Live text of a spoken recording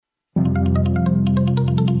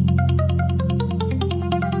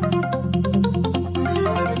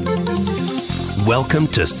Welcome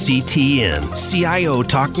to CTN, CIO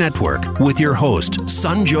Talk Network, with your host,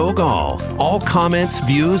 Sanjog Aul. All comments,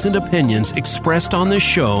 views, and opinions expressed on this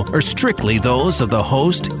show are strictly those of the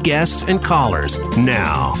host, guests, and callers.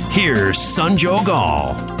 Now, here's Sanjog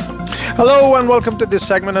Aul. Hello and welcome to this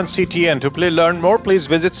segment on CTN. To learn more, please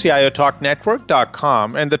visit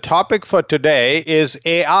ciotalknetwork.com. And the topic for today is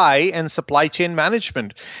AI and supply chain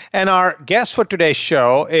management. And our guest for today's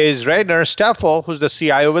show is Rainer Steffl, who's the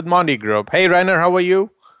CIO with Mondi Group. Hey, Rainer, how are you?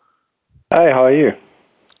 Hi, how are you?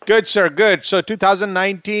 Good, sir, good. So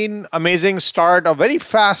 2019, amazing start, a very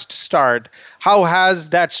fast start. How has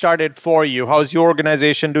that started for you? How's your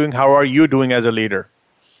organization doing? How are you doing as a leader?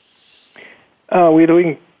 We're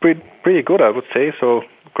doing pretty good, I would say. So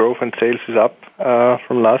growth and sales is up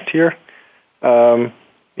from last year.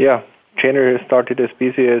 January has started as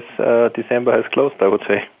busy as December has closed, I would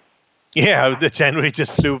say. Yeah, the January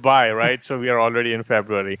just flew by, right? So we are already in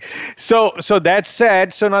February. So that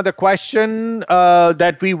said, so now the question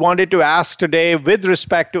that we wanted to ask today with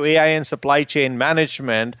respect to AI and supply chain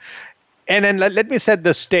management, and then let me set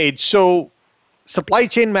the stage. So supply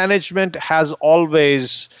chain management has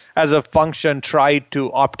always, as a function, tried to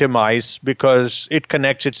optimize because it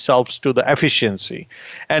connects itself to the efficiency.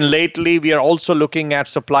 And lately, we are also looking at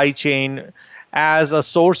supply chain as a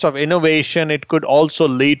source of innovation. It could also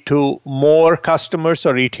lead to more customers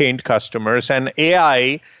or retained customers. And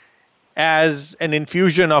AI, as an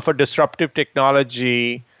infusion of a disruptive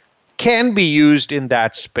technology, can be used in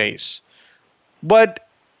that space. But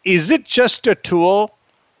is it just a tool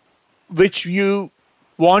which you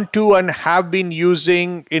want to and have been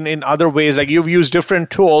using in other ways? Like you've used different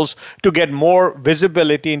tools to get more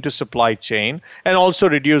visibility into supply chain and also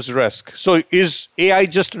reduce risk. So is AI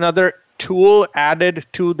just another tool added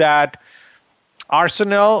to that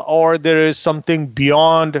arsenal, or there is something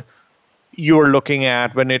beyond you're looking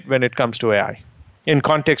at when it comes to AI in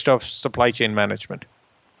context of supply chain management?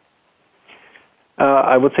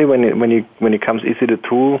 I would say when it comes, is it a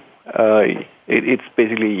tool? It's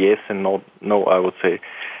basically yes and no, I would say.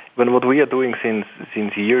 But what we are doing since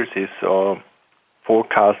years is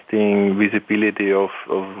forecasting visibility of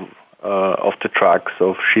the trucks,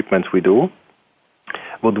 of shipments we do.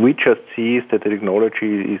 What we just see is that the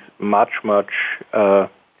technology is much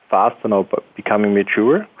faster now, becoming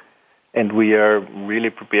mature, and we are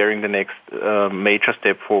really preparing the next major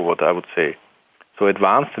step forward, I would say. So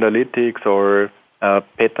advanced analytics or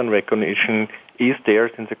pattern recognition is there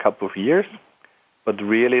since a couple of years, but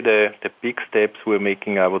really the big steps we're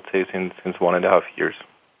making, I would say, since 1.5 years.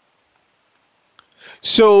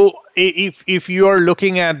 So if you are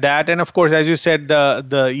looking at that, and of course, as you said,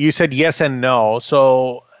 you said yes and no.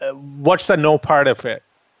 So what's the no part of it?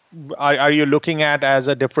 Are you looking at as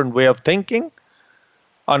a different way of thinking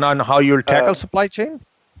on how you'll tackle supply chain?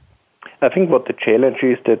 I think what the challenge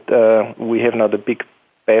is that we have now the big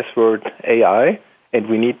buzzword AI, and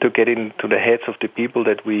we need to get into the heads of the people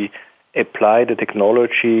that we apply the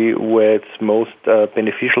technology where it's most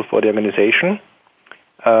beneficial for the organization.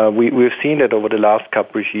 We've seen that over the last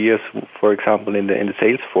couple of years, for example, in the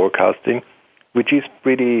sales forecasting, which is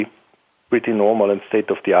pretty normal and state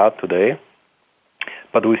of the art today.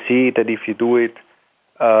 But we see that if you do it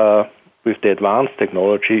with the advanced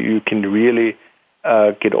technology, you can really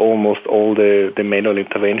get almost all the manual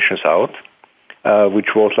interventions out.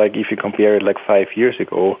 Which was like, if you compare it like 5 years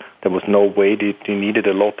ago, there was no way that you needed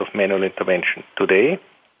a lot of manual intervention. Today,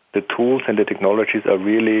 the tools and the technologies are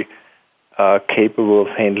really capable of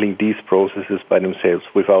handling these processes by themselves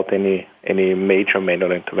without any major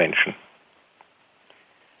manual intervention.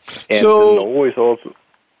 And the no is also...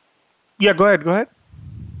 Yeah, go ahead.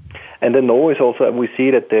 And the no is also, we see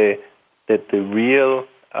that the real,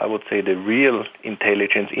 I would say the real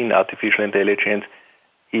intelligence in artificial intelligence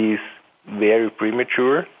is very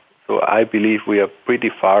premature. So I believe we are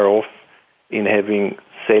pretty far off in having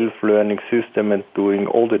self-learning system and doing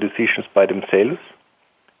all the decisions by themselves,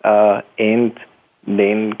 and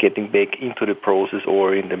then getting back into the process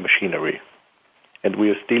or in the machinery. And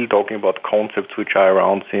we are still talking about concepts which are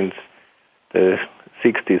around since the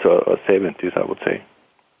 60s or 70s, I would say.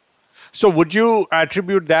 So would you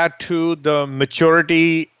attribute that to the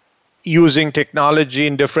maturity using technology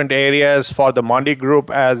in different areas for the Mondi Group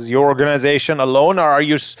as your organization alone, or are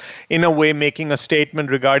you in a way making a statement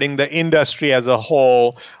regarding the industry as a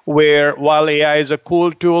whole, where while AI is a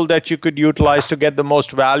cool tool that you could utilize to get the most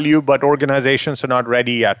value, but organizations are not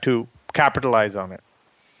ready yet to capitalize on it?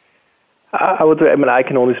 I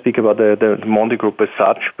can only speak about the Mondi Group as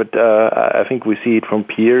such, but I think we see it from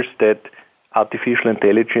peers that artificial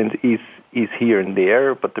intelligence is here and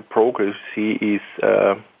there, but the progress we see is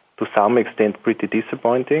to some extent pretty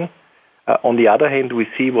disappointing. On the other hand, we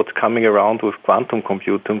see what's coming around with quantum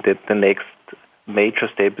computing, that the next major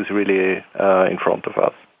step is really in front of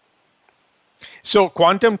us. So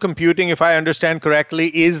quantum computing, if I understand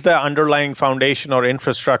correctly, is the underlying foundation or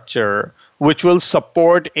infrastructure which will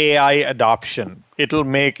support AI adoption. It'll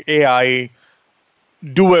make AI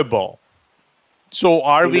doable. So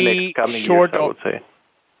are in the we next coming short years, I of? would say.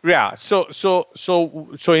 Yeah.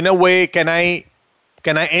 So in a way, can I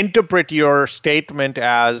interpret your statement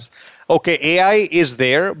as, okay, AI is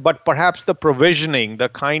there, but perhaps the provisioning, the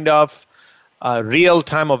kind of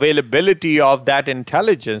real-time availability of that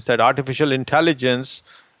intelligence, that artificial intelligence,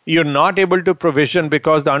 you're not able to provision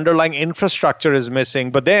because the underlying infrastructure is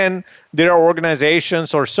missing. But then there are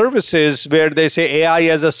organizations or services where they say AI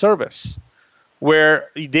as a service, where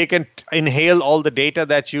they can inhale all the data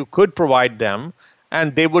that you could provide them,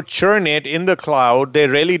 and they would churn it in the cloud.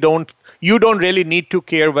 You don't really need to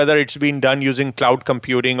care whether it's being done using cloud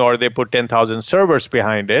computing or they put 10,000 servers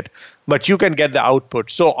behind it, but you can get the output.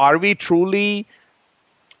 So are we truly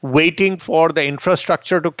waiting for the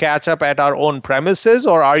infrastructure to catch up at our own premises,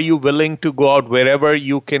 or are you willing to go out wherever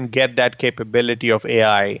you can get that capability of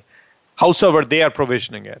AI, howsoever they are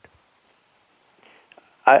provisioning it?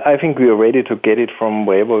 I think we are ready to get it from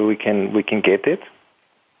wherever we can get it.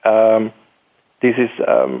 This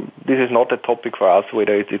is not a topic for us,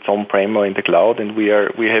 whether it's on-prem or in the cloud, and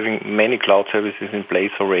we're having many cloud services in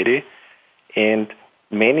place already. And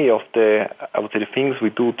many of the things we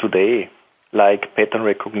do today, like pattern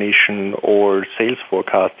recognition or sales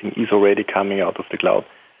forecasting, is already coming out of the cloud.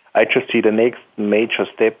 I just see the next major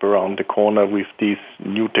step around the corner with these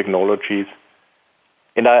new technologies.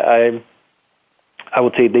 And I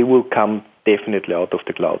would say they will come definitely out of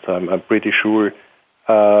the cloud. So I'm pretty sure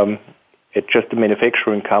it's just a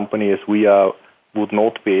manufacturing company as we are would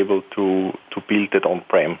not be able to build it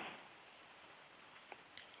on-prem.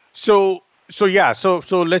 So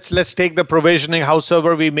let's take the provisioning,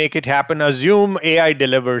 howsoever we make it happen. Assume AI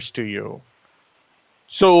delivers to you.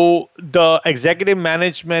 So the executive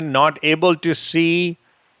management not able to see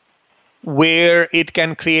where it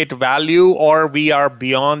can create value, or we are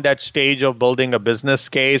beyond that stage of building a business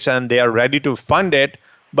case and they are ready to fund it,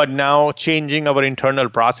 but now changing our internal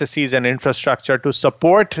processes and infrastructure to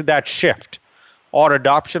support that shift or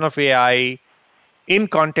adoption of AI in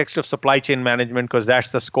context of supply chain management, because that's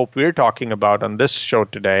the scope we're talking about on this show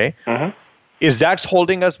today. Mm-hmm. Is that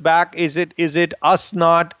holding us back? Is it us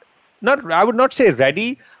not, I would not say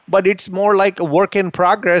ready, but it's more like a work in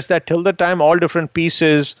progress that till the time all different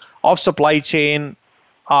pieces of supply chain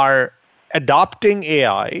are adopting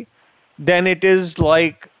AI, then it is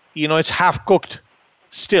like, it's half cooked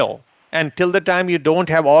still. And till the time you don't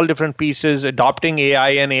have all different pieces adopting AI,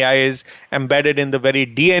 and AI is embedded in the very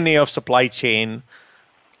DNA of supply chain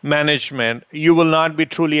management, you will not be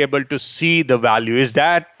truly able to see the value. Is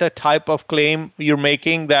that the type of claim you're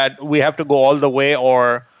making, that we have to go all the way,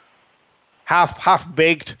 or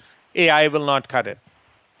half-baked AI will not cut it?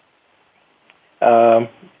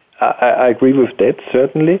 I agree with that,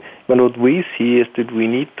 certainly. But what we see is that we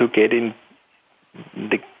need to get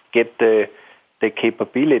the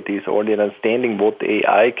capabilities or the understanding what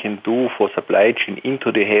AI can do for supply chain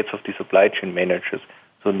into the heads of the supply chain managers.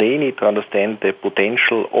 So they need to understand the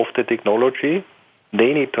potential of the technology.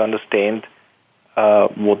 They need to understand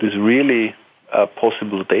what is really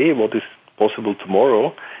possible today, what is possible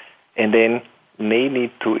tomorrow, and then they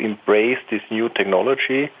need to embrace this new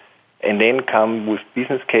technology and then come with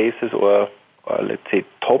business cases or let's say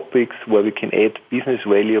topics where we can add business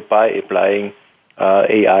value by applying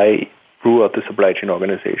AI throughout the supply chain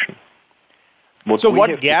organization.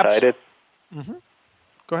 What gaps? Decided, mm-hmm.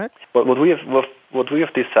 Go ahead. But what we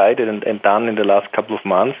have decided and done in the last couple of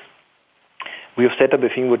months, we have set up a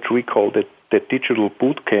thing which we call the digital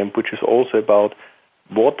boot camp, which is also about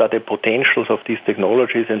what are the potentials of these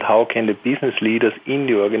technologies and how can the business leaders in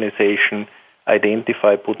the organization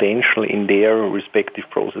identify potential in their respective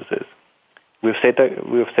processes. We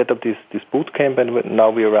have set up this boot camp, and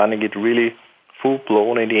now we are running it really full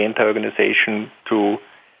blown in the entire organization to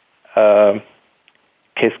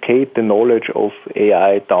cascade the knowledge of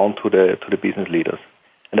AI down to the business leaders.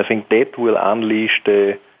 And I think that will unleash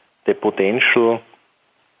the potential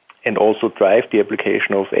and also drive the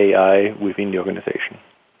application of AI within the organization.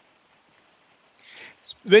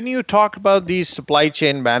 When you talk about these supply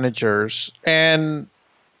chain managers, and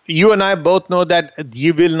you and I both know that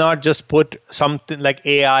you will not just put something like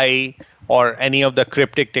AI or any of the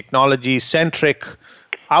cryptic technology-centric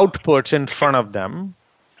outputs in front of them,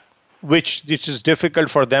 which is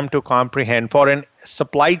difficult for them to comprehend. For a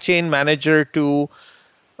supply chain manager to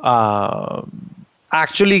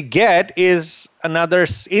actually get is another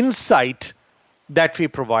insight that we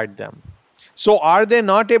provide them. So are they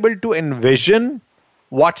not able to envision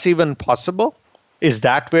what's even possible? Is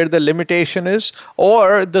that where the limitation is?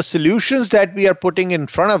 Or the solutions that we are putting in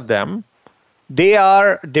front of them, they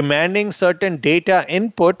are demanding certain data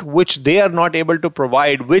input which they are not able to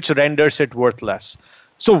provide, which renders it worthless.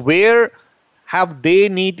 So where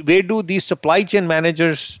do these supply chain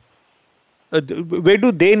managers, where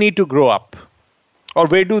do they need to grow up? Or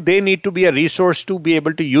where do they need to be a resource to be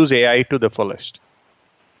able to use AI to the fullest?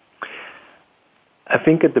 I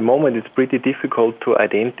think at the moment it's pretty difficult to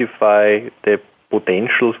identify the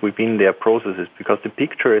potentials within their processes because the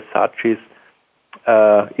picture as such is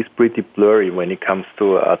pretty blurry when it comes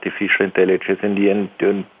to artificial intelligence. In the end,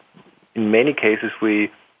 in many cases, we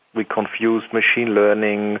confuse machine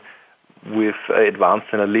learning with advanced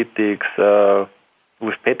analytics,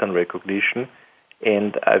 with pattern recognition.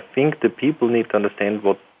 And I think the people need to understand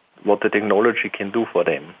what the technology can do for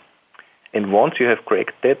them. And once you have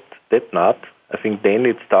cracked that nut, I think then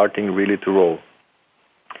it's starting really to roll.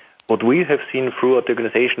 What we have seen throughout the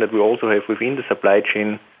organization that we also have within the supply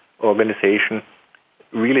chain organization,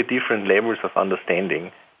 really different levels of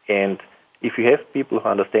understanding. And if you have people who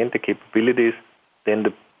understand the capabilities, then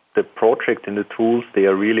the project and the tools, they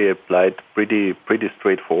are really applied pretty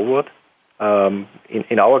straightforward.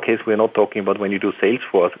 In our case, we're not talking about when you do sales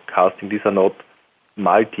forecasting. These are not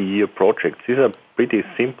multi-year projects. These are pretty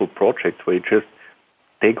simple projects where you just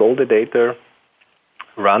take all the data,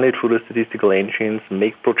 run it through the statistical engines,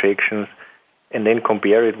 make projections, and then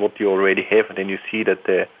compare it what you already have, and then you see that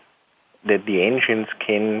the engines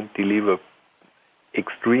can deliver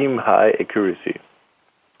extreme high accuracy.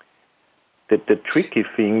 The tricky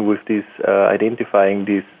thing with this identifying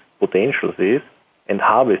these potentials is, and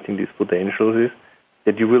harvesting these potentials is,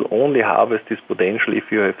 that you will only harvest this potential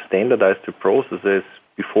if you have standardized the processes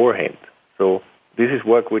beforehand. So this is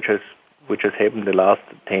work which has happened the last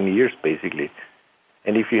 10 years basically.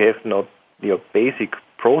 And if you have not your basic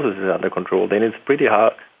processes under control, then it's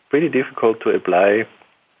pretty difficult to apply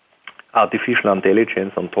artificial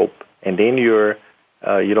intelligence on top. And then you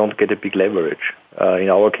don't get a big leverage, in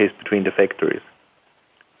our case, between the factories.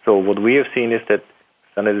 So what we have seen is that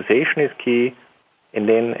standardization is key, and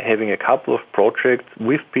then having a couple of projects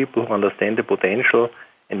with people who understand the potential,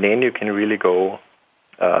 and then you can really go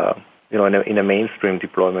in a mainstream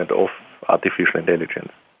deployment of artificial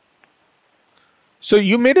intelligence. So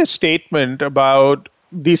you made a statement about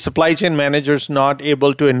the supply chain managers not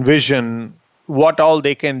able to envision what all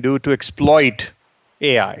they can do to exploit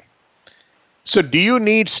AI. So do you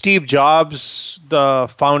need Steve Jobs, the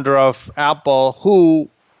founder of Apple, who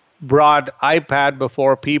brought iPad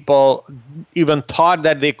before people even thought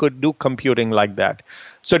that they could do computing like that?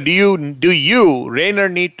 So do you, Rainer,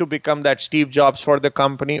 need to become that Steve Jobs for the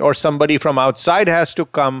company, or somebody from outside has to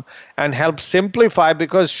come and help simplify?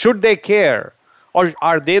 Because should they care? Or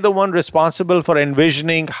are they the one responsible for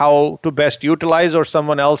envisioning how to best utilize, or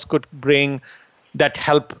someone else could bring that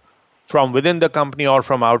help from within the company or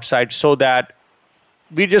from outside, so that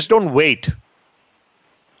we just don't wait?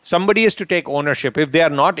 Somebody is to take ownership. If they are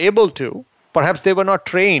not able to, perhaps they were not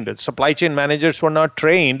trained. Supply chain managers were not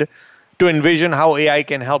trained to envision how AI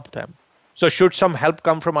can help them. So should some help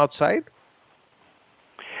come from outside?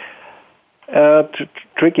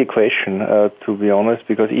 Tricky question, to be honest,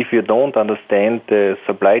 because if you don't understand the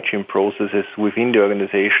supply chain processes within the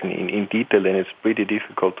organization in detail, then it's pretty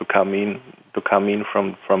difficult to come in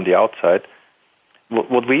from the outside.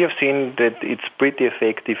 What we have seen that it's pretty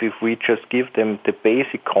effective if we just give them the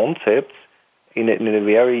basic concepts in a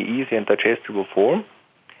very easy and digestible form,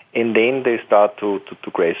 and then they start to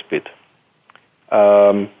grasp it.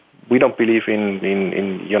 We don't believe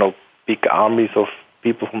in big armies of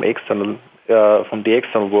people from the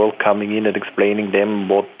external world coming in and explaining them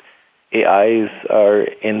what AIs are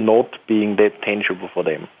and not being that tangible for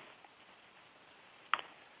them.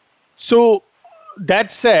 So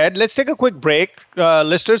that said, let's take a quick break.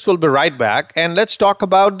 Listeners, will be right back. And let's talk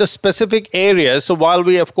about the specific areas. So while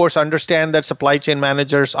we, of course, understand that supply chain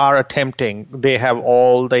managers are attempting, they have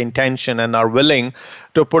all the intention and are willing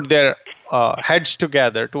to put their heads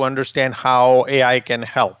together to understand how AI can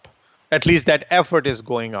help. At least that effort is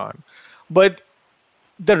going on. But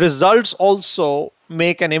the results also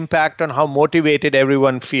make an impact on how motivated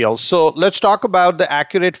everyone feels. So let's talk about the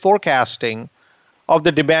accurate forecasting of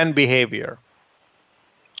the demand behavior,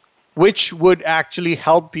 which would actually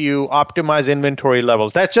help you optimize inventory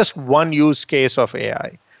levels. That's just one use case of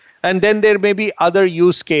AI. And then there may be other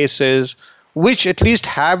use cases which at least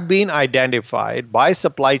have been identified by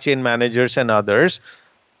supply chain managers and others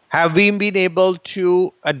Have we been able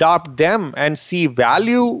to adopt them and see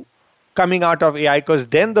value coming out of AI? Because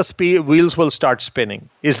then the wheels will start spinning.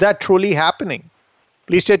 Is that truly happening?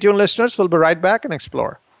 Please stay tuned, listeners. We'll be right back and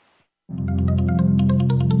explore.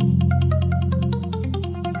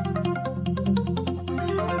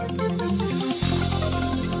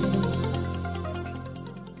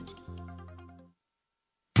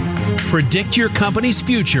 Predict your company's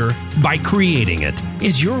future by creating it.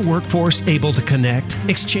 Is your workforce able to connect,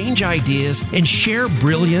 exchange ideas, and share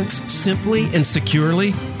brilliance simply and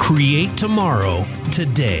securely? Create tomorrow,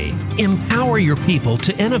 today. Empower your people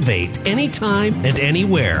to innovate anytime and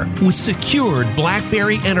anywhere with secured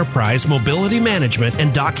BlackBerry Enterprise mobility management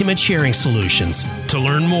and document sharing solutions. To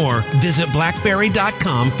learn more, visit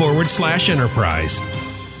blackberry.com/enterprise.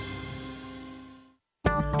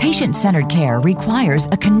 Patient-centered care requires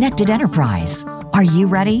a connected enterprise. Are you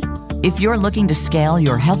ready? If you're looking to scale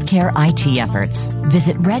your healthcare IT efforts,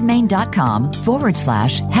 visit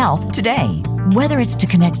redmayne.com/health today. Whether it's to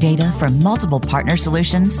connect data from multiple partner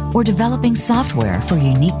solutions or developing software for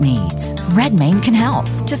unique needs, Redmayne can help.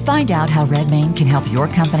 To find out how Redmayne can help your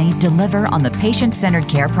company deliver on the patient-centered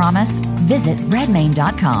care promise, visit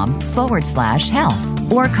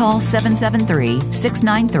redmayne.com/health or call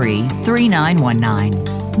 773-693-3919.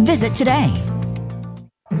 Visit today.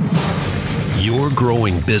 Your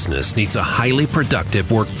growing business needs a highly productive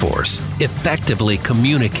workforce, effectively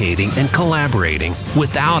communicating and collaborating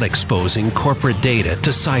without exposing corporate data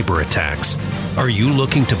to cyber attacks. Are you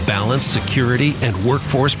looking to balance security and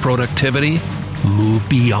workforce productivity? Move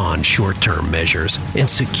beyond short-term measures and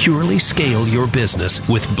securely scale your business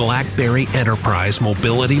with BlackBerry Enterprise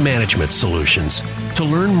Mobility Management Solutions. To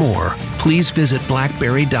learn more, please visit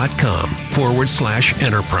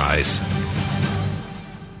blackberry.com/enterprise.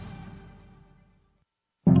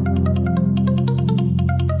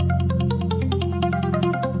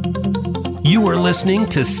 You are listening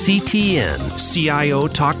to CTN, CIO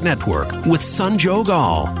Talk Network with Sanjog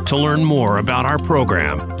Aul. To learn more about our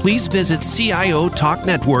program, please visit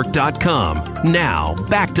CIOTalkNetwork.com. Now,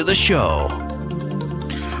 back to the show.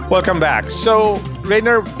 Welcome back. So,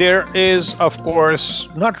 Rainer, there is, of course,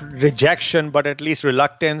 not rejection, but at least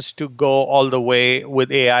reluctance to go all the way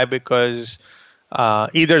with AI because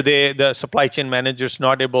either the supply chain manager's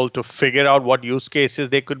not able to figure out what use cases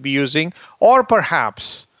they could be using, or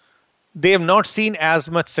perhaps they have not seen as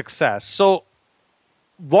much success. So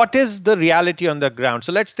what is the reality on the ground?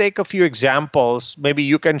 So let's take a few examples. Maybe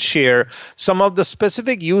you can share some of the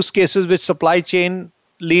specific use cases which supply chain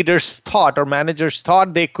leaders thought or managers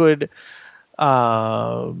thought they could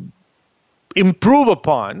improve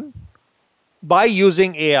upon by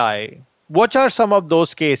using AI. What are some of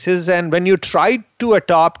those cases? And when you tried to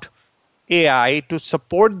adopt AI to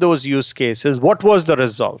support those use cases, what was the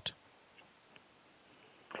result?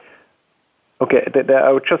 Okay,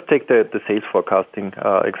 I would just take the sales forecasting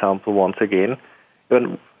example once again.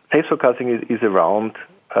 When sales forecasting is around,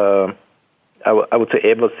 I would say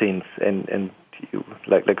ever since, and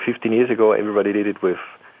like 15 years ago, everybody did it with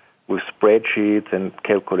spreadsheets and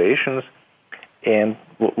calculations. And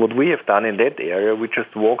what we have done in that area, we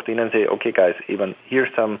just walked in and say, okay, guys, even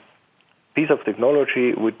here's some piece of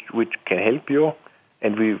technology which can help you.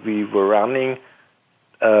 And we were running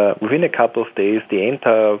within a couple of days the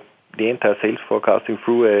entire sales forecasting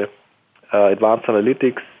through a advanced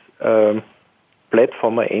analytics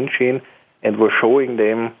platform or engine, and we're showing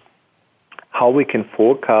them how we can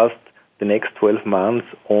forecast the next 12 months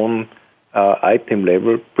on item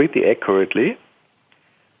level pretty accurately.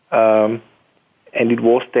 And it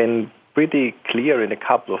was then pretty clear in a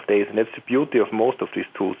couple of days, and that's the beauty of most of these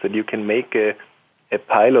tools, that you can make a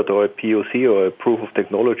pilot or a POC or a proof of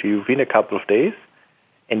technology within a couple of days,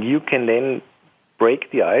 and you can then break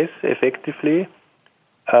the ice effectively,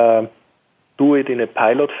 do it in a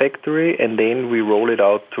pilot factory, and then we roll it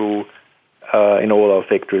out to in all our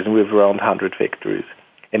factories, and we have around 100 factories.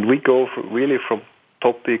 And we go really from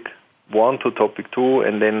topic 1 to topic 2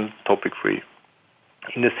 and then topic 3.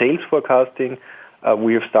 In the sales forecasting,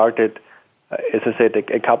 we have started, as I said,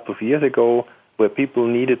 a couple of years ago, where people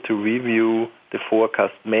needed to review the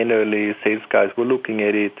forecast manually. Sales guys were looking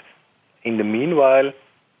at it. In the meanwhile,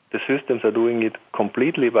 the systems are doing it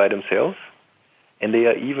completely by themselves, and they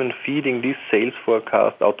are even feeding this sales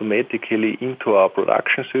forecast automatically into our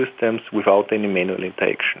production systems without any manual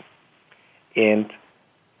interaction. And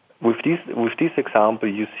with this example,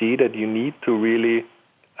 you see that you need to really,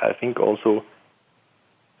 I think, also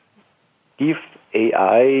give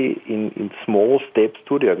AI in small steps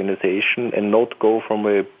to the organization and not go from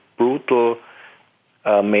a brutal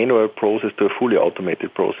manual process to a fully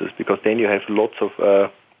automated process, because then you have lots of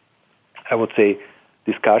I would say,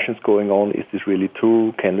 discussions going on. Is this really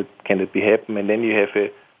true? Can it be happen? And then you have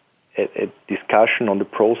a discussion on the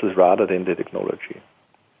process rather than the technology.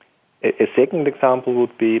 A second example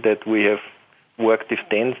would be that we have worked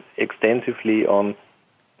extensively on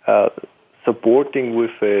supporting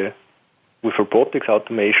with robotics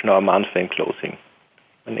automation our month-end closing.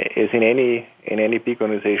 And as in any big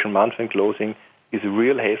organization, month-end closing is a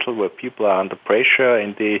real hassle where people are under pressure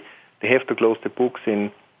and they have to close the books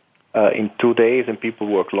in 2 days, and people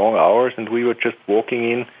work long hours. And we were just walking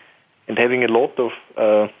in and having a lot of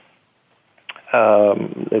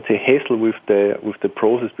let's say hassle with the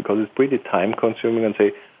process, because it's pretty time consuming, and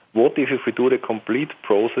say, what if we do the complete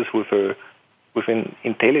process with an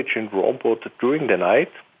intelligent robot during the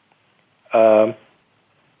night, and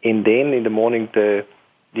then in the morning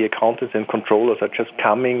the accountants and controllers are just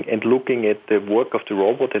coming and looking at the work of the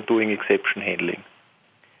robot and doing exception handling.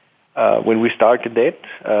 When we started that,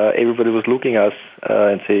 everybody was looking at us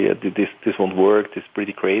and say, this won't work, this is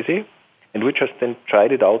pretty crazy. And we just then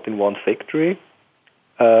tried it out in one factory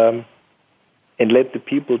and let the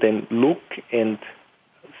people then look and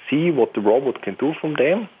see what the robot can do from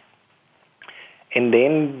them. And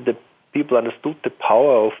then the people understood the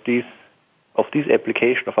power of this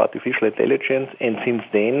application of artificial intelligence, and since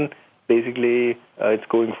then, basically, it's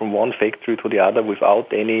going from one factory to the other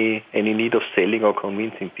without any need of selling or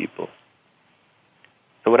convincing people.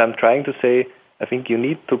 So what I'm trying to say, I think you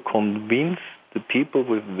need to convince the people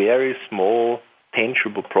with very small,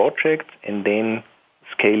 tangible projects, and then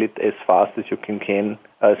scale it as fast as you can,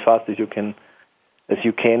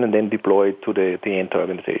 and then deploy it to the entire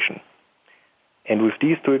organization. And with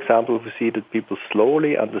these two examples, we see that people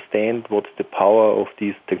slowly understand what's the power of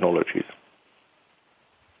these technologies.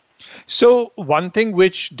 So one thing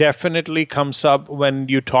which definitely comes up when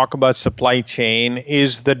you talk about supply chain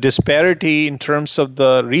is the disparity in terms of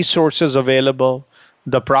the resources available,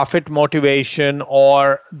 the profit motivation,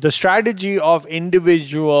 or the strategy of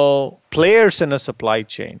individual players in a supply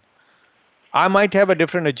chain. I might have a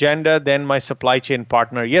different agenda than my supply chain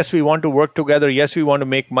partner. Yes, we want to work together. Yes, we want to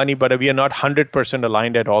make money, but we are not 100%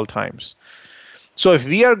 aligned at all times. So if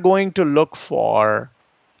we are going to look for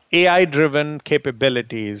AI-driven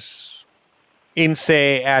capabilities in,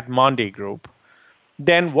 say, at Mondi Group,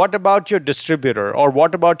 then what about your distributor, or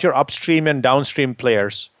what about your upstream and downstream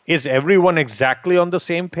players? Is everyone exactly on the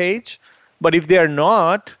same page? But if they are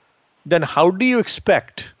not, then how do you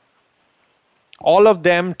expect all of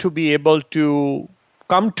them to be able to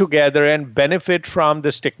come together and benefit from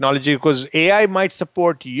this technology? Because AI might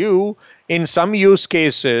support you in some use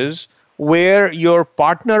cases where your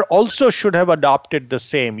partner also should have adopted the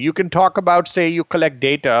same. You can talk about, say, you collect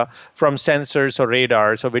data from sensors or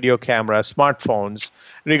radars or video cameras, smartphones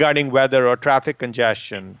regarding weather or traffic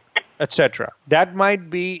congestion, etc. That might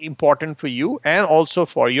be important for you and also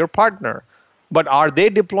for your partner. But are they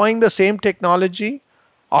deploying the same technology?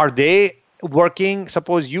 Are they working?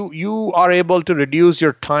 Suppose you are able to reduce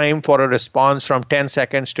your time for a response from 10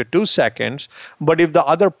 seconds to 2 seconds, but if the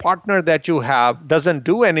other partner that you have doesn't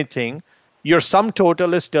do anything, your sum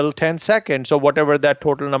total is still 10 seconds. So whatever that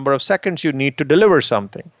total number of seconds you need to deliver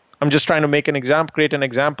something. I'm just trying to make an example, create an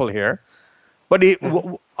example here. But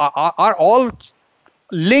are all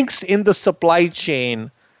links in the supply chain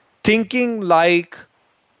thinking like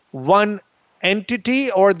one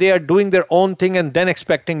entity, or they are doing their own thing and then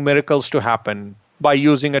expecting miracles to happen by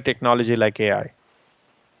using a technology like AI?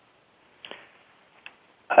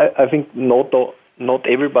 I think not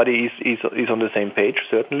everybody is on the same page,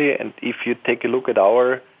 certainly. And if you take a look at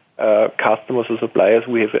our customers or suppliers,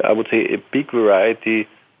 we have, I would say, a big variety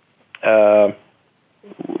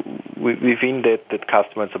within that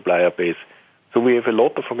customer and supplier base. So we have a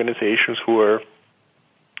lot of organizations who are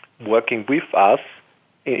working with us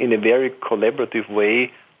in a very collaborative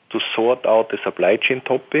way to sort out the supply chain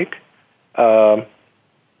topic. But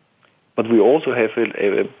we also have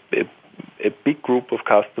a big group of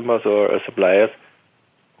customers or suppliers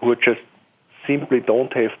who just simply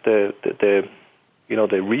don't have the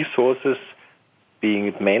resources, being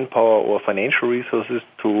it manpower or financial resources,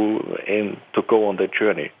 to go on that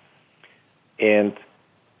journey. And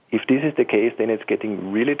if this is the case, then it's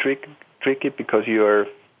getting really tricky because you're,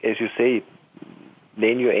 as you say,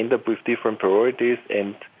 then you end up with different priorities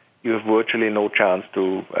and you have virtually no chance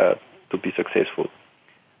to be successful.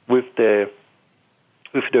 With the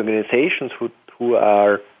organizations who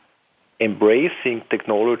are embracing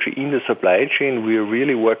technology in the supply chain, we are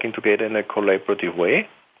really working together in a collaborative way.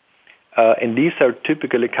 And these are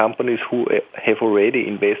typically companies who have already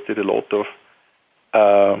invested a lot of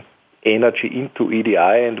energy into EDI,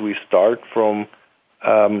 and we start from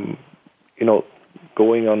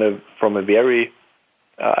going from a very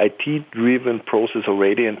IT-driven process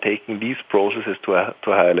already and taking these processes to a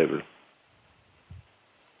higher level.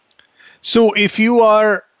 So if you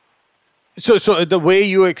are, so the way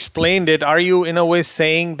you explained it, are you in a way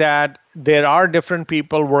saying that there are different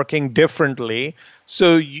people working differently?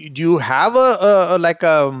 So do you have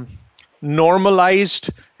a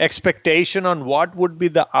normalized expectation on what would be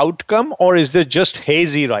the outcome, or is this just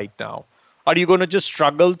hazy right now? Are you going to just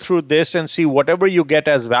struggle through this and see whatever you get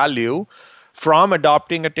as value from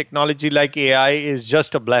adopting a technology like AI is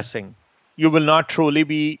just a blessing? You will not truly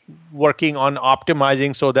be working on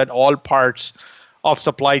optimizing so that all parts of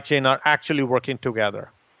supply chain are actually working together.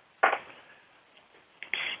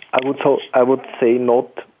 I would say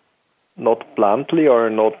not bluntly or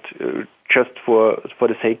not just for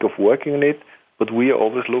the sake of working on it, but we are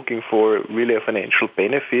always looking for really a financial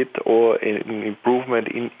benefit or an improvement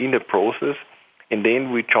in the process, and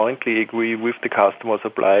then we jointly agree with the customer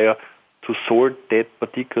supplier to sort that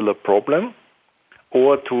particular problem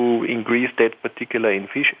or to increase that particular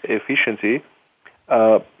efficiency,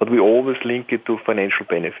 but we always link it to financial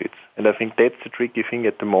benefits. And I think that's the tricky thing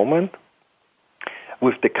at the moment.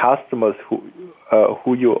 With the customers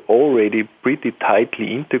who you're already pretty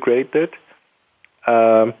tightly integrated,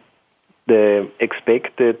 the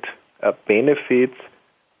expected benefits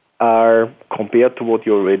are, compared to what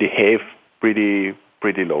you already have, pretty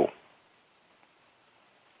low.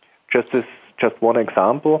 Just one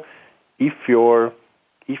example, if your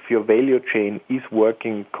value chain is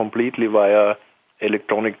working completely via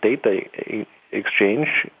electronic data exchange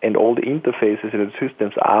and all the interfaces and the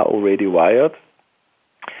systems are already wired,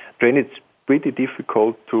 then it's pretty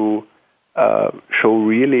difficult to show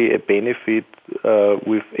really a benefit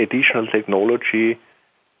with additional technology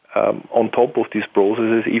on top of these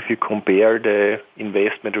processes if you compare the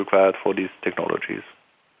investment required for these technologies.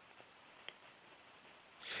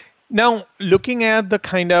 Now, looking at the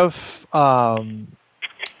kind of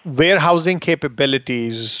warehousing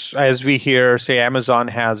capabilities, as we hear, say Amazon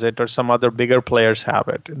has it or some other bigger players have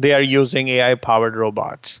it, they are using AI-powered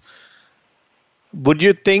robots. Would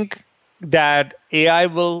you think that AI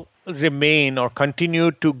will remain or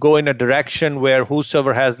continue to go in a direction where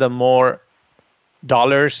whosoever has the more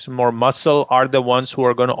dollars, more muscle are the ones who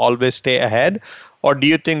are going to always stay ahead? Or do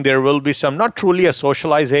you think there will be some, not truly a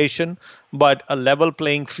socialization, but a level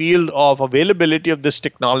playing field of availability of this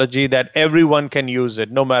technology that everyone can use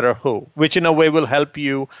it, no matter who, which in a way will help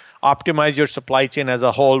you optimize your supply chain as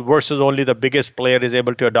a whole versus only the biggest player is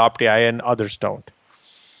able to adopt AI and others don't?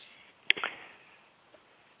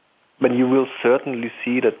 But you will certainly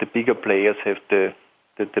see that the bigger players have the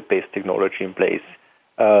best technology in place.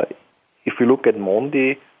 If we look at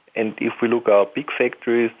Mondi and if we look at our big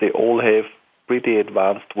factories, they all have pretty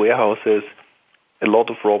advanced warehouses, a lot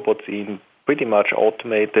of robots in, pretty much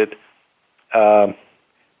automated.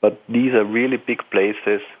 But these are really big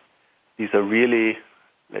places. These are really,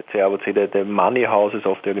 let's say, I would say that the money houses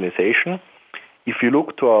of the organization. If you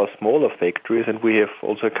look to our smaller factories, and we have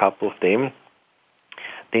also a couple of them,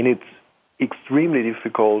 then it's extremely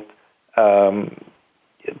difficult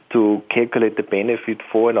to calculate the benefit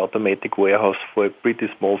for an automatic warehouse for a pretty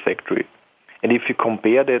small factory. And if you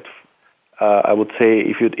compare that, I would say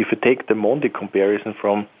if you take the Mondi comparison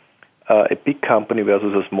from a big company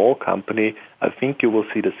versus a small company, I think you will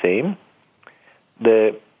see the same.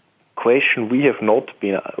 The question we have not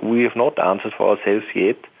answered for ourselves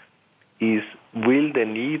yet is, will the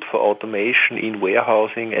need for automation in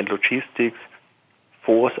warehousing and logistics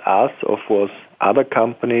force us or force other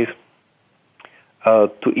companies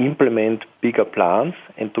to implement bigger plants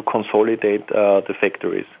and to consolidate the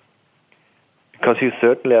factories? Because you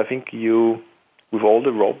certainly, I think with all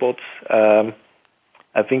the robots,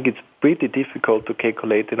 I think it's pretty difficult to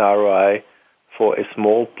calculate an ROI for a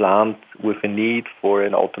small plant with a need for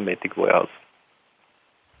an automatic warehouse.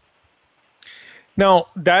 Now,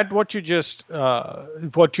 that what you just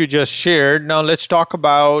shared. Now, let's talk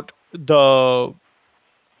about the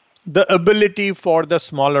ability for the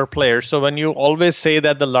smaller players. So when you always say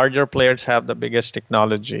that the larger players have the biggest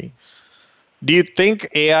technology, do you think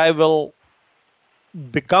AI will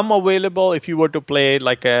become available if you were to play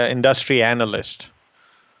like an industry analyst?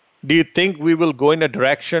 Do you think we will go in a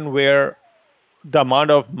direction where the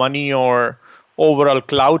amount of money or overall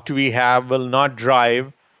clout we have will not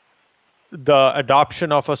drive the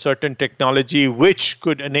adoption of a certain technology which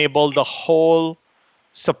could enable the whole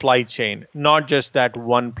supply chain, not just that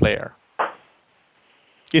one player?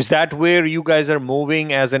 Is that where you guys are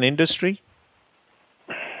moving as an industry?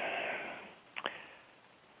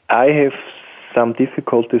 I have some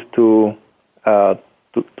difficulties to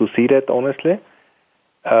see that, honestly.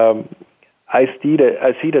 I see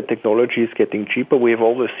that technology is getting cheaper. We have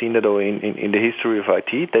always seen that in the history of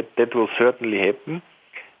IT that will certainly happen.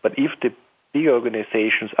 But if the big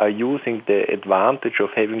organizations are using the advantage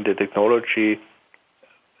of having the technology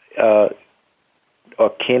or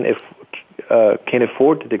can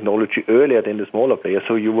afford the technology earlier than the smaller players,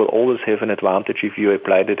 so you will always have an advantage if you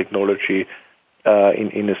apply the technology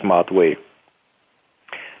in a smart way.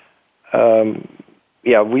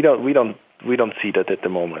 We don't see that at the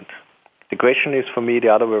moment. The question is for me the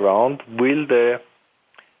other way around: will the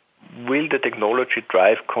technology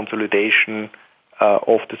drive consolidation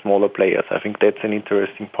of the smaller players? I think that's an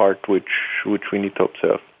interesting part which we need to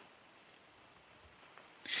observe.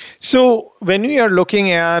 So when we are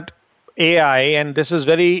looking at AI, and this is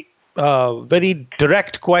very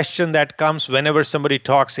direct question that comes whenever somebody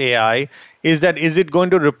talks AI, is it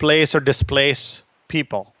going to replace or displace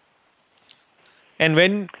people? And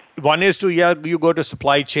when one is you go to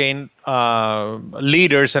supply chain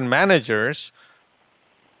leaders and managers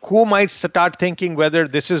who might start thinking whether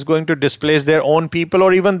this is going to displace their own people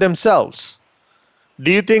or even themselves.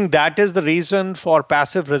 Do you think that is the reason for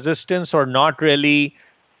passive resistance or not really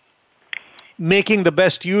making the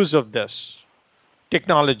best use of this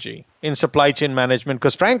technology in supply chain management?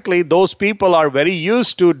 Because frankly, those people are very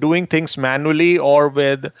used to doing things manually or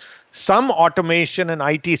with some automation and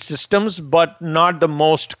IT systems, but not the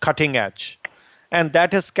most cutting edge. And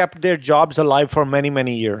that has kept their jobs alive for many,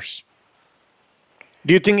 many years.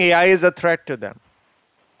 Do you think AI is a threat to them?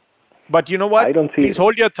 But you know what? I don't see Please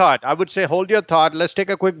hold your thought. I would say hold your thought. Let's take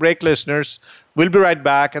a quick break, listeners. We'll be right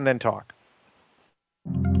back and then talk.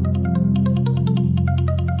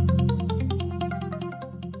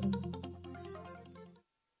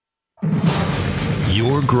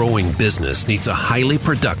 Your growing business needs a highly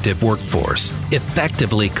productive workforce,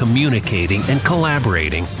 effectively communicating and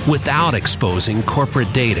collaborating without exposing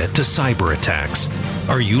corporate data to cyber attacks.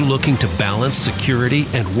 Are you looking to balance security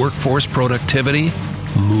and workforce productivity?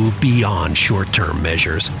 Move beyond short-term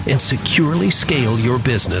measures and securely scale your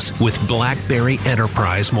business with BlackBerry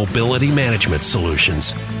Enterprise Mobility Management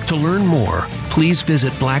Solutions. To learn more, please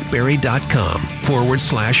visit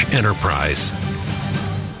blackberry.com/enterprise.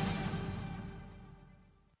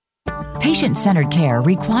 Patient-centered care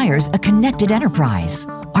requires a connected enterprise.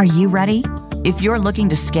 Are you ready? If you're looking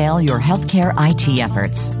to scale your healthcare IT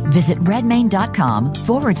efforts, visit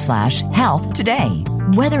redmain.com/health today.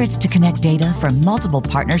 Whether it's to connect data from multiple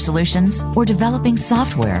partner solutions or developing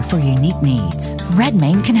software for unique needs,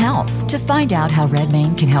 Redmain can help. To find out how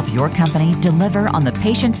Redmain can help your company deliver on the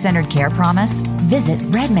patient-centered care promise, visit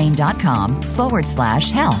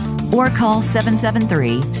redmain.com/health or call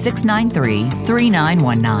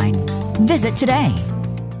 773-693-3919. Visit today.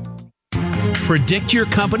 Predict your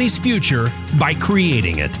company's future by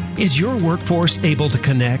creating it. Is your workforce able to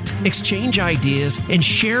connect, exchange ideas, and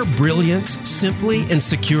share brilliance simply and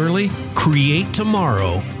securely? Create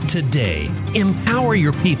tomorrow, today. Empower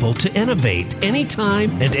your people to innovate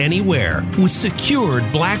anytime and anywhere with secured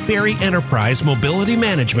BlackBerry Enterprise Mobility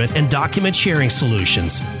Management and Document Sharing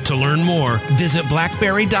Solutions. To learn more, visit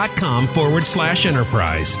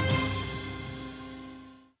blackberry.com/enterprise.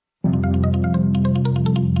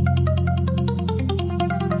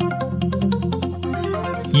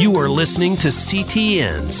 You are listening to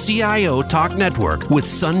CTN CIO Talk Network with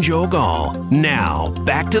Sanjog Aul. Now,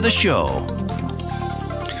 back to the show.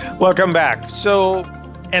 Welcome back. So,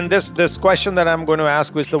 and this question that I'm going to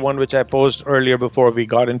ask was the one which I posed earlier before we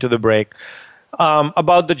got into the break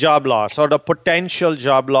about the job loss or the potential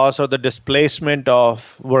job loss or the displacement of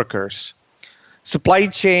workers. Supply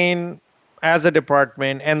chain as a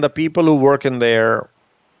department and the people who work in there,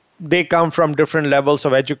 they come from different levels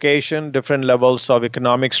of education, different levels of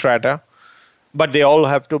economic strata, but they all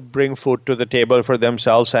have to bring food to the table for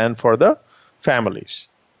themselves and for the families.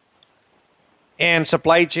 And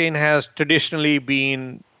supply chain has traditionally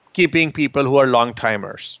been keeping people who are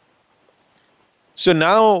long-timers. So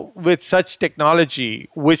now with such technology,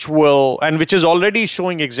 which is already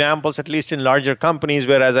showing examples, at least in larger companies,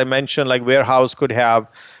 where, as I mentioned, like warehouse could have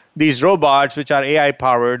these robots which are AI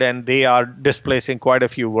powered and they are displacing quite a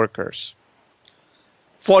few workers.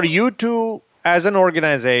 For you to, as an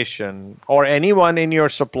organization or anyone in your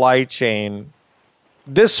supply chain,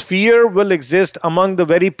 this fear will exist among the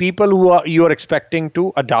very people who you are expecting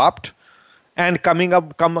to adopt and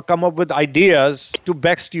come up with ideas to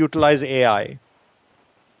best utilize AI.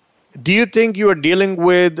 Do you think you are dealing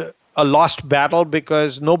with a lost battle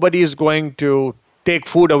because nobody is going to take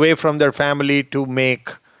food away from their family to make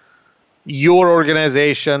your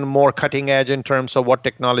organization more cutting edge in terms of what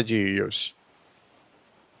technology you use?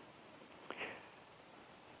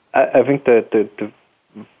 I think that the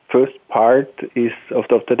first part is of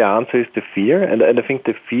the answer is the fear, and I think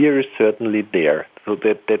the fear is certainly there. So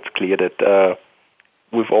that's clear that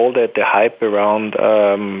with all the hype around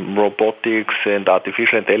robotics and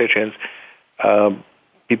artificial intelligence,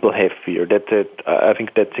 people have fear. I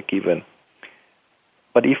think that's a given.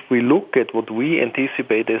 But if we look at what we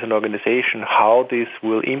anticipate as an organization, how this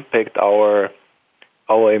will impact our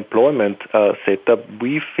employment setup,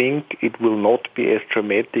 we think it will not be as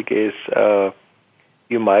dramatic as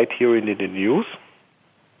you might hear it in the news.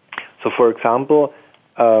 So, for example,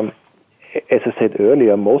 as I said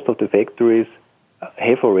earlier, most of the factories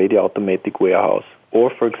have already automatic warehouse. Or,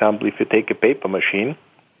 for example, if you take a paper machine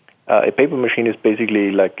is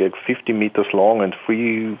basically like 50 meters long and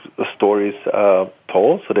 3 stories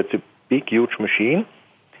tall. So that's a big, huge machine.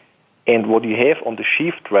 And what you have on the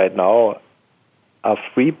shift right now are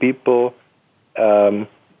 3 people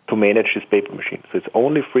to manage this paper machine. So it's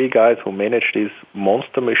only 3 guys who manage this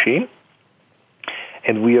monster machine.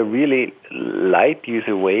 And we are really light years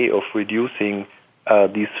away of reducing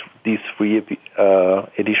these 3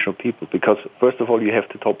 additional people, because first of all you have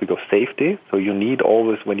the topic of safety. So you need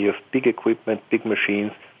always, when you have big equipment, big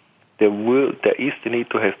machines, there is the need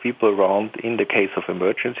to have people around in the case of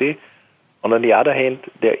emergency. And on the other hand,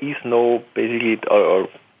 there is no or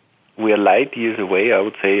we are light years away, I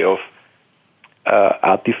would say, of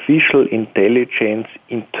artificial intelligence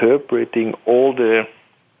interpreting all the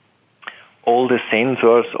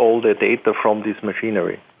sensors, all the data from this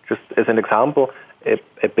machinery. Just as an example,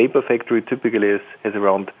 a paper factory typically has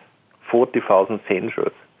around 40,000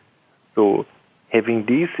 sensors. So having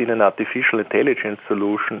this in an artificial intelligence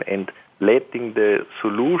solution and letting the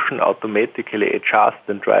solution automatically adjust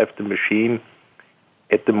and drive the machine,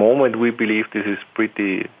 at the moment we believe this is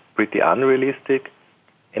pretty unrealistic.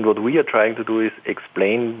 And what we are trying to do is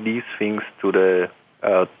explain these things to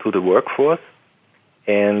the workforce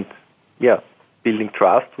and building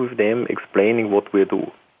trust with them, explaining what we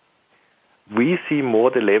do. We see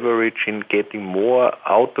more the leverage in getting more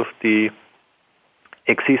out of the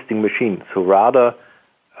existing machine. So rather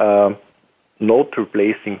not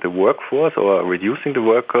replacing the workforce or reducing the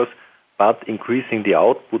workers, but increasing the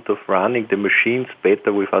output of running the machines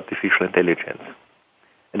better with artificial intelligence.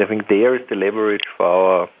 And I think there is the leverage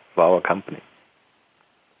for our company.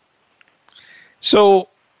 So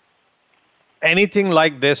anything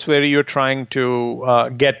like this where you're trying to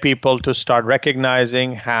get people to start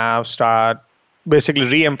recognizing, start basically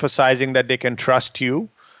re-emphasizing that they can trust you,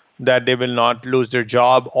 that they will not lose their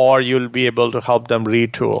job, or you'll be able to help them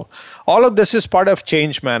retool. All of this is part of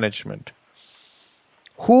change management.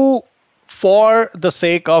 Who, for the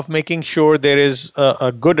sake of making sure there is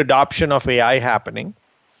a good adoption of AI happening,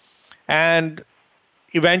 and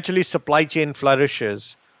eventually supply chain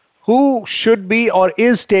flourishes, who should be or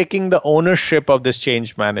is taking the ownership of this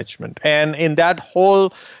change management? And in that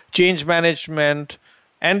whole change management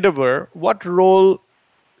endeavor, what role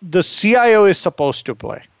the CIO is supposed to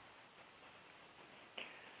play?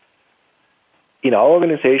 In our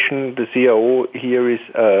organization, the CIO here is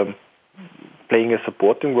playing a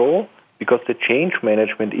supporting role, because the change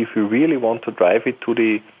management, if you really want to drive it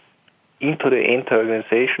into the entire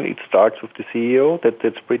organization, it starts with the CEO.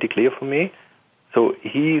 That's pretty clear for me. So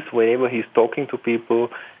whenever he's talking to people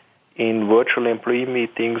in virtual employee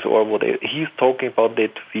meetings or whatever, he's talking about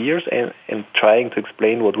that fears and trying to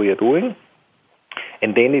explain what we are doing.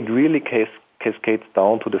 And then it really cascades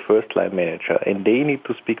down to the first line manager, and they need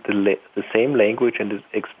to speak the same language and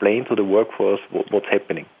explain to the workforce what's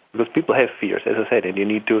happening. Because people have fears, as I said, and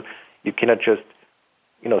you cannot just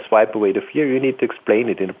swipe away the fear. You need to explain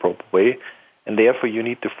it in a proper way, and therefore you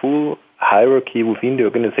need the full hierarchy within the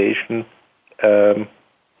organization to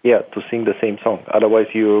sing the same song. Otherwise,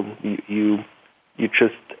 you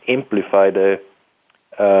just amplify the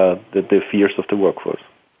fears of the workforce.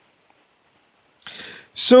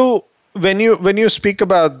 So when you speak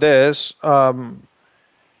about this,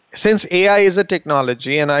 since AI is a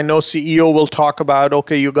technology, and I know CEO will talk about,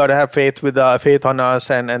 okay, you got to have faith on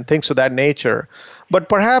us and things of that nature, but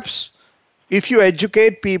perhaps if you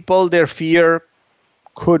educate people, their fear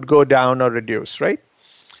could go down or reduce, right?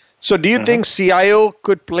 So do you think CIO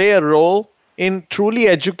could play a role in truly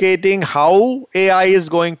educating how AI is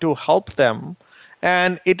going to help them,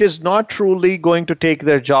 and it is not truly going to take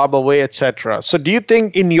their job away, etc.? So do you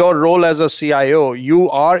think in your role as a CIO, you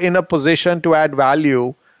are in a position to add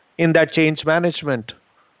value in that change management?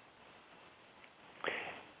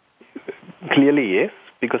 Clearly, yes,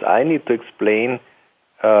 because I need to explain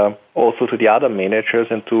also to the other managers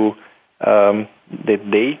and to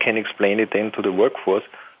that they can explain it then to the workforce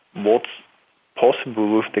what's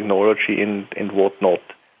possible with technology and what not.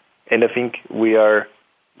 And I think we are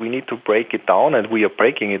we need to break it down, and we are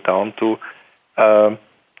breaking it down to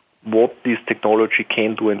what this technology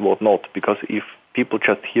can do and what not. Because if people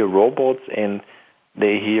just hear robots and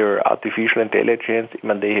they hear artificial intelligence,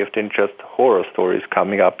 even they have then just horror stories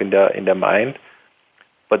coming up in their mind.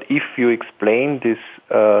 But if you explain this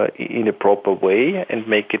in a proper way and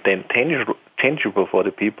make it then tangible for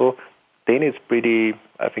the people, then it's pretty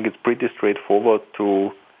straightforward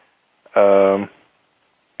to help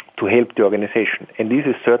the organization. And this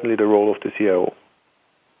is certainly the role of the CIO.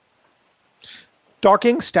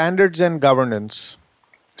 Talking standards and governance.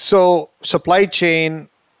 So supply chain,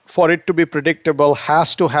 for it to be predictable,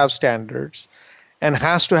 has to have standards and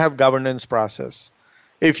has to have governance process.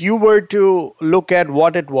 If you were to look at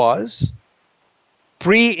what it was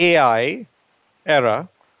pre-AI era,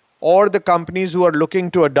 or the companies who are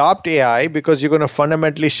looking to adopt AI because you're going to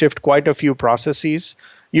fundamentally shift quite a few processes,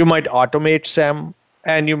 you might automate some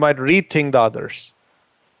and you might rethink the others.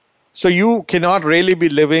 So you cannot really be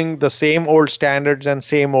living the same old standards and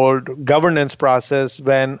same old governance process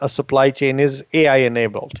when a supply chain is AI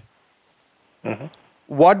enabled. Mm-hmm.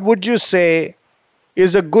 What would you say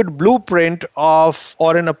is a good blueprint of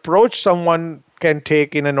or an approach someone can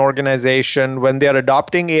take in an organization when they're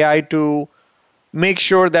adopting AI to make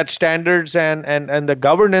sure that standards and the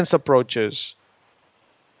governance approaches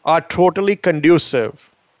are totally conducive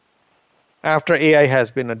after AI has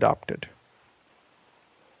been adopted?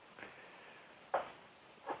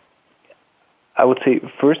 I would say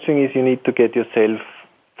first thing is you need to get yourself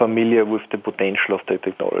familiar with the potential of the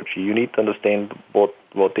technology. You need to understand what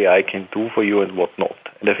AI can do for you and what not.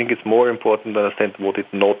 And I think it's more important to understand what it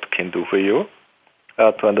not can do for you,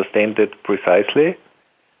 to understand it precisely.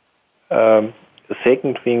 The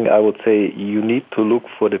second thing I would say, you need to look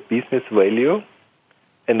for the business value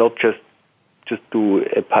and not just do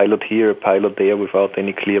a pilot here, a pilot there without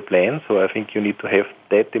any clear plan. So I think you need to have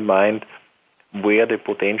that in mind, where the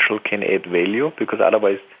potential can add value, because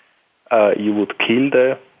otherwise you would kill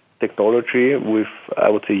the technology with, I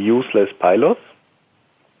would say, useless pilots.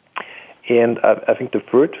 And I think the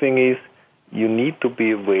third thing is you need to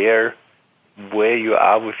be aware where you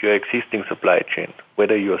are with your existing supply chain,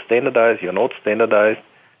 whether you are standardized, you're not standardized,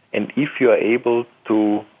 and if you are able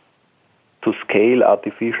to scale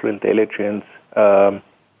artificial intelligence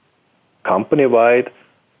company-wide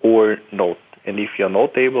or not. And if you're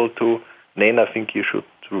not able to, then I think you should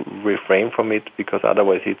refrain from it, because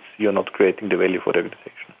otherwise you're not creating the value for the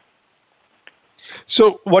organization.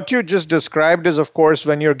 So what you just described is, of course,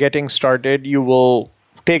 when you're getting started, you will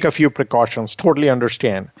take a few precautions, totally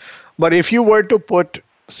understand. But if you were to put,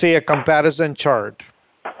 say, a comparison chart,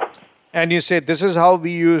 and you say, this is how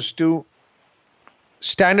we used to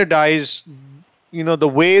standardize, the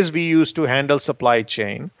ways we used to handle supply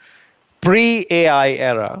chain pre-AI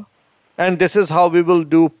era, and this is how we will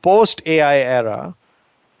do post-AI era.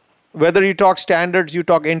 Whether you talk standards, you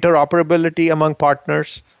talk interoperability among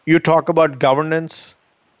partners, you talk about governance,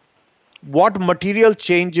 what material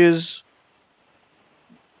changes,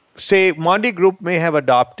 say, Mondi Group may have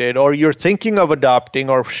adopted, or you're thinking of adopting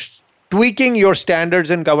or tweaking your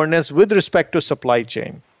standards and governance with respect to supply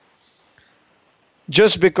chain,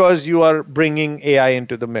 just because you are bringing AI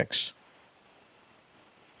into the mix?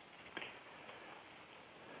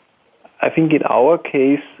 I think in our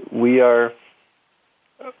case,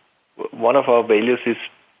 one of our values is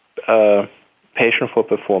passion for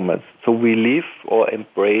performance. So we live or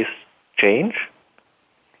embrace change,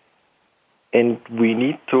 and we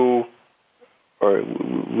need to, or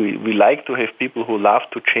we like to have people who love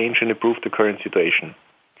to change and improve the current situation.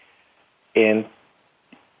 And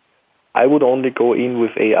I would only go in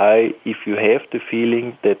with AI if you have the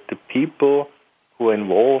feeling that the people who are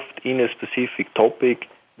involved in a specific topic,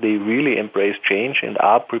 they really embrace change and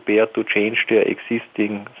are prepared to change their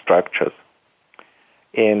existing structures.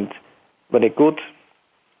 And when a good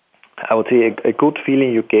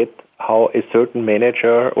feeling you get how a certain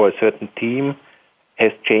manager or a certain team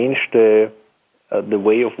has changed the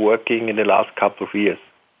way of working in the last couple of years.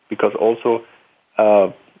 Because also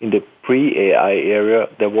in the pre-AI area,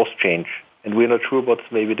 there was change. And we're not sure what's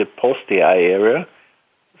maybe the post-AI area.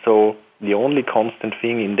 So the only constant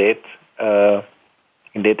thing in that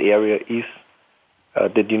area is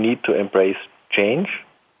that you need to embrace change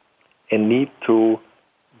and need to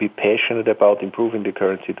be passionate about improving the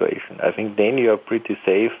current situation. I think then you are pretty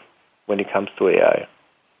safe when it comes to AI.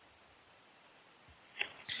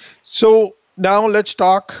 So now let's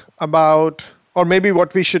talk about, or maybe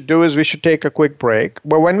what we should do is we should take a quick break.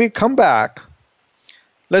 But when we come back,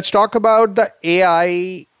 let's talk about the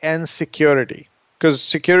AI and security, because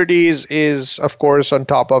security is of course on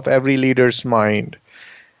top of every leader's mind.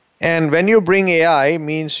 And when you bring AI,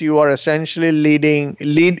 means you are essentially leaving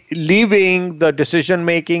the decision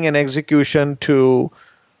making and execution to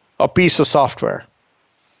a piece of software.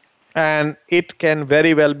 And it can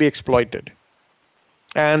very well be exploited.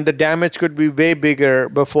 And the damage could be way bigger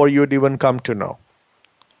before you'd even come to know.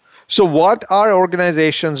 So what are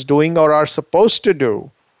organizations doing or are supposed to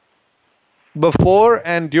do before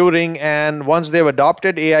and during and once they've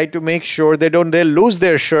adopted AI to make sure they lose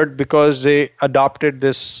their shirt because they adopted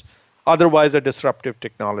this otherwise a disruptive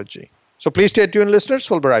technology? So please stay tuned, listeners.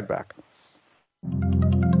 We'll be right back.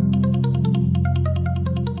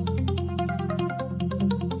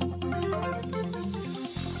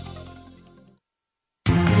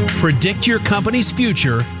 Predict your company's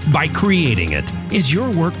future by creating it. Is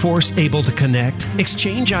your workforce able to connect,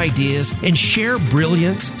 exchange ideas, and share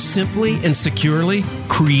brilliance simply and securely?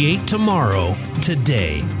 Create tomorrow,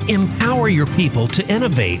 today. Empower your people to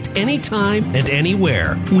innovate anytime and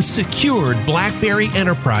anywhere with secured BlackBerry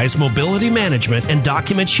Enterprise mobility management and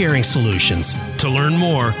document sharing solutions. To learn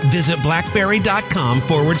more, visit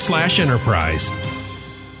blackberry.com/enterprise.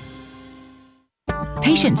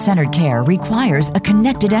 Patient-centered care requires a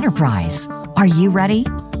connected enterprise. Are you ready?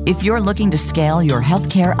 If you're looking to scale your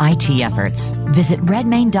healthcare IT efforts, visit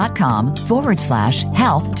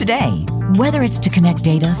redmain.com/health today. Whether it's to connect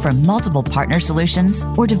data from multiple partner solutions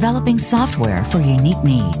or developing software for unique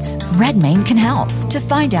needs, Redmain can help. To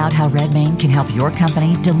find out how Redmain can help your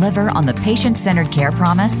company deliver on the patient-centered care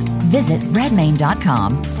promise, visit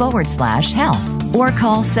redmain.com/health or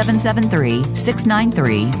call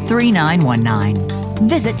 773-693-3919.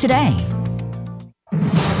 Visit today.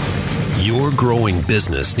 Your growing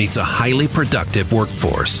business needs a highly productive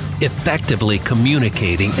workforce, effectively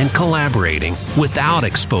communicating and collaborating without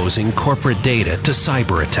exposing corporate data to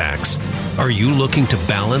cyber attacks. Are you looking to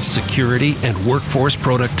balance security and workforce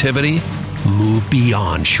productivity? Move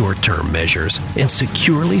beyond short-term measures and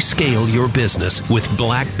securely scale your business with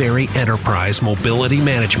BlackBerry Enterprise Mobility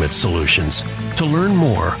Management Solutions. To learn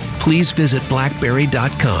more, please visit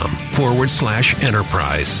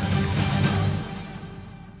blackberry.com/enterprise.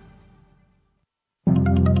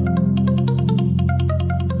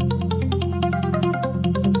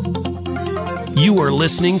 You are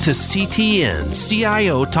listening to CTN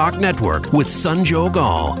CIO Talk Network with Sanjog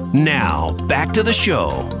Aul. Now, back to the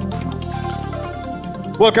show.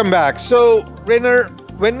 Welcome back. So, Rainer,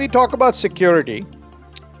 when we talk about security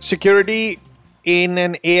in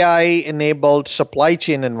an AI-enabled supply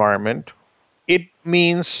chain environment, it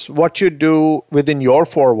means what you do within your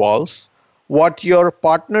four walls, what your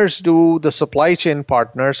partners do, the supply chain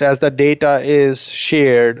partners, as the data is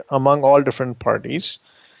shared among all different parties,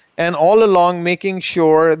 and all along making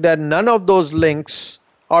sure that none of those links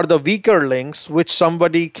are the weaker links which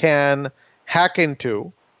somebody can hack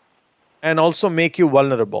into and also make you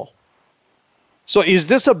vulnerable. So is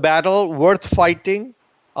this a battle worth fighting?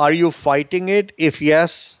 Are you fighting it? If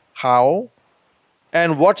yes, how?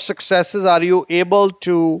 And what successes are you able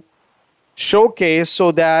to showcase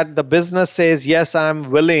so that the business says, yes,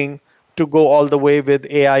 I'm willing to go all the way with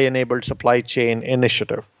AI-enabled supply chain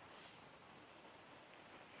initiative?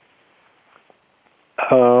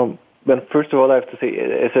 Well, first of all, I have to say,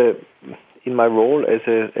 in my role as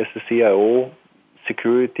a CIO,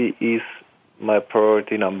 security is my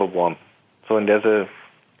priority number one. So, and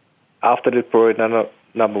after the priority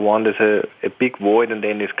number one, there's a big void, and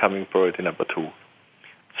then is coming priority number two.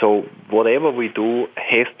 So, whatever we do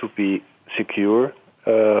has to be secure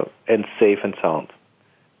and safe and sound.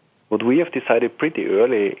 What we have decided pretty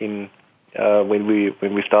early in when we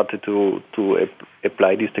started to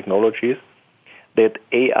apply these technologies, that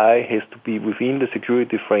AI has to be within the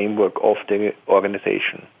security framework of the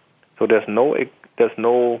organization. So there's no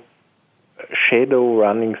shadow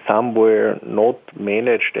running somewhere, not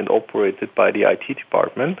managed and operated by the IT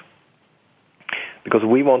department, because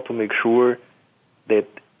we want to make sure that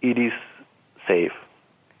it is safe.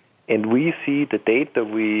 And we see the data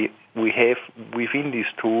we have within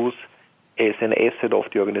these tools as an asset of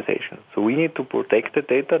the organization. So we need to protect the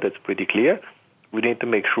data, that's pretty clear. We need to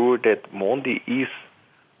make sure that Mondi is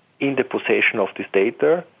in the possession of this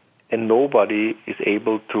data and nobody is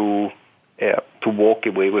able to walk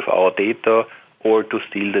away with our data or to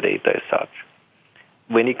steal the data as such.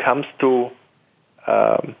 When it comes to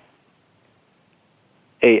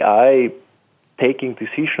AI taking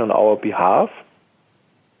decision on our behalf,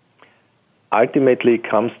 ultimately it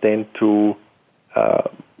comes then to,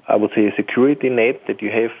 I would say, a security net that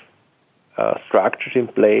you have structures in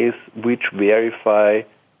place which verify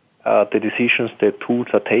the decisions that tools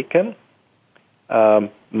are taken.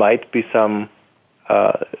 Might be some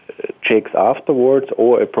checks afterwards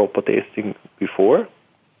or a proper testing before.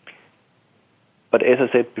 But as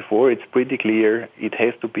I said before, it's pretty clear it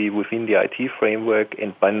has to be within the IT framework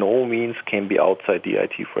and by no means can be outside the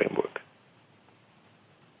IT framework.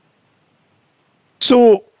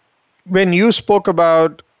 So when you spoke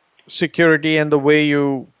about security and the way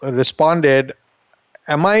you responded,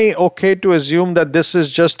 am I okay to assume that this is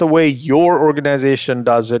just the way your organization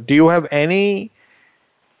does it? Do you have any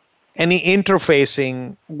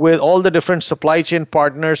interfacing with all the different supply chain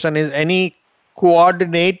partners, and is any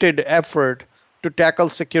coordinated effort to tackle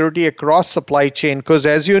security across supply chain? Because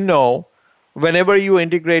as you know, whenever you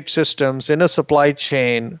integrate systems in a supply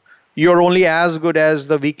chain, you're only as good as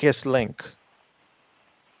the weakest link.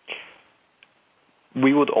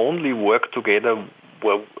 We would only work together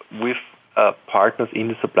with partners in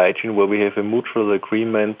the supply chain where we have a mutual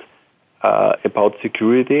agreement about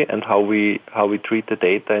security and how we treat the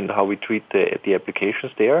data and how we treat the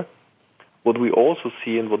applications there. What we also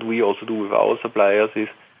see and what we also do with our suppliers is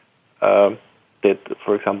that,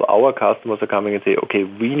 for example, our customers are coming and say, okay,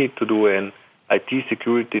 we need to do an IT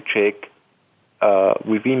security check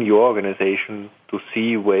within your organization to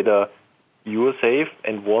see whether you're safe.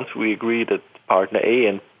 And once we agree that partner A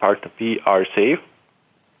and partner B are safe,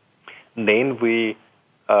 then we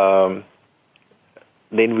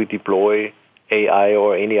deploy AI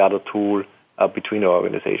or any other tool between our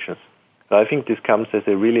organizations. So I think this comes as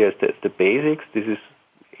the basics. This is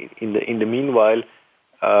in the meanwhile,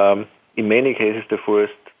 in many cases, the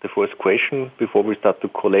first question before we start to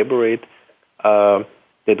collaborate,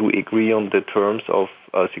 that we agree on the terms of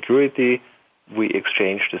security. We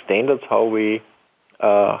exchange the standards, how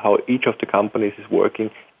each of the companies is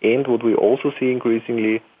working, and what we also see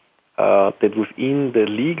increasingly, that within the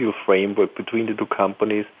legal framework between the two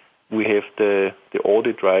companies, we have the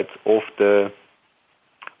audit rights of the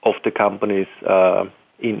companies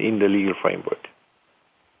in the legal framework.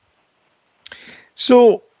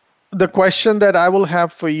 So the question that I will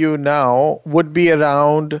have for you now would be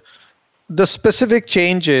around the specific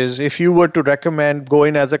changes. If you were to recommend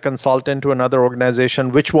going as a consultant to another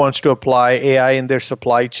organization which wants to apply AI in their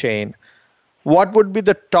supply chain, what would be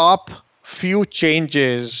the top few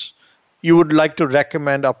changes you would like to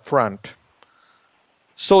recommend upfront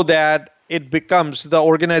so that the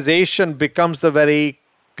organization becomes the very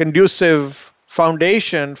conducive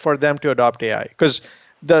foundation for them to adopt AI? Because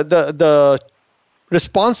the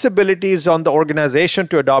responsibility is on the organization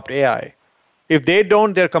to adopt AI. If they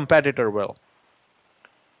don't, their competitor will.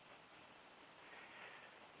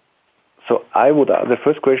 So the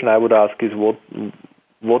first question I would ask is what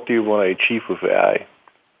do you want to achieve with AI?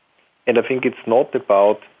 And I think it's not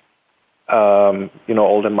about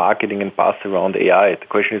all the marketing and buzz around AI. The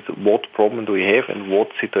question is, what problem do we have and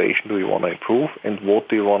what situation do we want to improve and what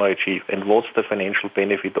do you want to achieve and what's the financial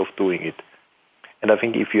benefit of doing it? And I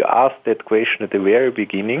think if you ask that question at the very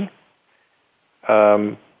beginning,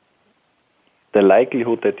 the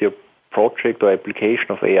likelihood that your project or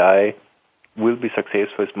application of AI will be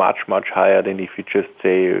successful is much, much higher than if you just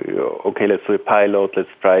say, okay, let's do a pilot, let's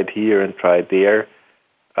try it here and try it there.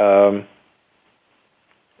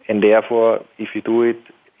 And therefore, if you do it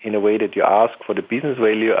in a way that you ask for the business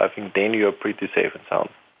value, I think then you're pretty safe and sound.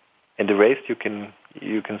 And the rest you can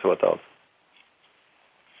sort out.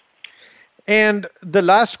 And the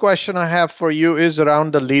last question I have for you is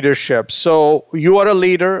around the leadership. So you are a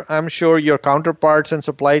leader. I'm sure your counterparts in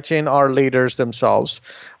supply chain are leaders themselves.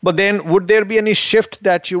 But then would there be any shift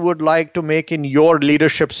that you would like to make in your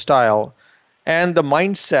leadership style and the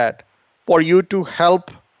mindset for you to help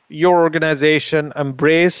your organization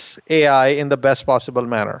embrace AI in the best possible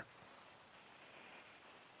manner?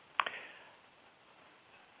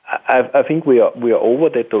 I think we are over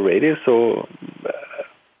that already. So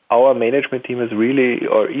our management team is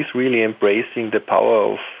really embracing the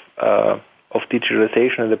power of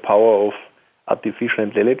digitalization and the power of artificial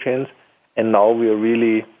intelligence, and now we are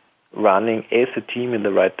really running as a team in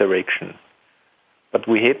the right direction. But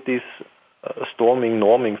we had this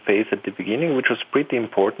norming phase at the beginning, which was pretty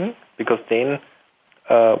important because then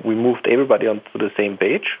we moved everybody onto the same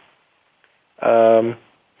page.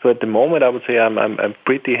 So at the moment, I would say I'm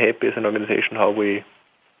pretty happy as an organization how we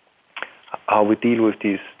deal with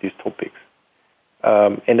these topics.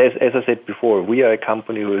 And as I said before, we are a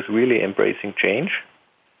company who is really embracing change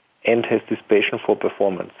and has this passion for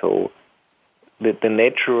performance. So the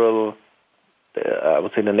natural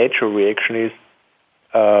reaction is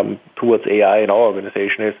towards AI in our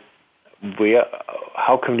organization is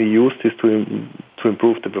how can we use this to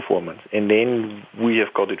improve the performance? And then we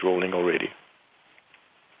have got it rolling already.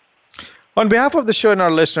 On behalf of the show and our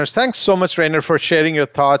listeners, thanks so much, Rainer, for sharing your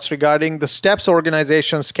thoughts regarding the steps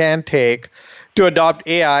organizations can take to adopt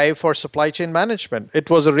AI for supply chain management. It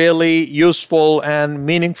was a really useful and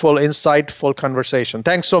meaningful, insightful conversation.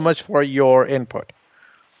 Thanks so much for your input.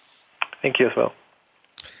 Thank you as well.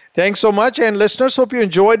 Thanks so much. And listeners, hope you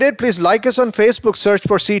enjoyed it. Please like us on Facebook, search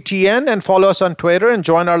for CTN, and follow us on Twitter and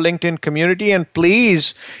join our LinkedIn community. And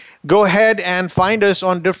please go ahead and find us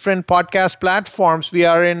on different podcast platforms. We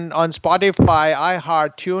are on Spotify,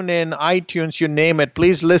 iHeart, TuneIn, iTunes, you name it.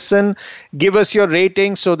 Please listen, give us your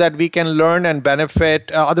rating so that we can learn and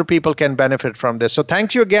benefit, other people can benefit from this. So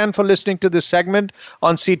thank you again for listening to this segment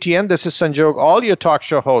on CTN. This is Sanjog Aul, your talk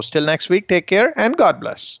show host. Till next week, take care and God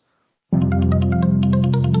bless.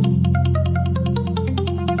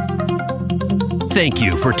 Thank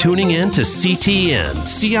you for tuning in to CTN,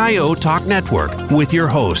 CIO Talk Network, with your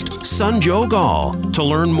host, Sanjog Aul. To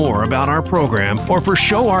learn more about our program or for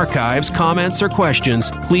show archives, comments, or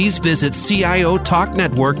questions, please visit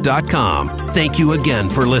CIOTalkNetwork.com. Thank you again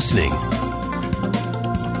for listening.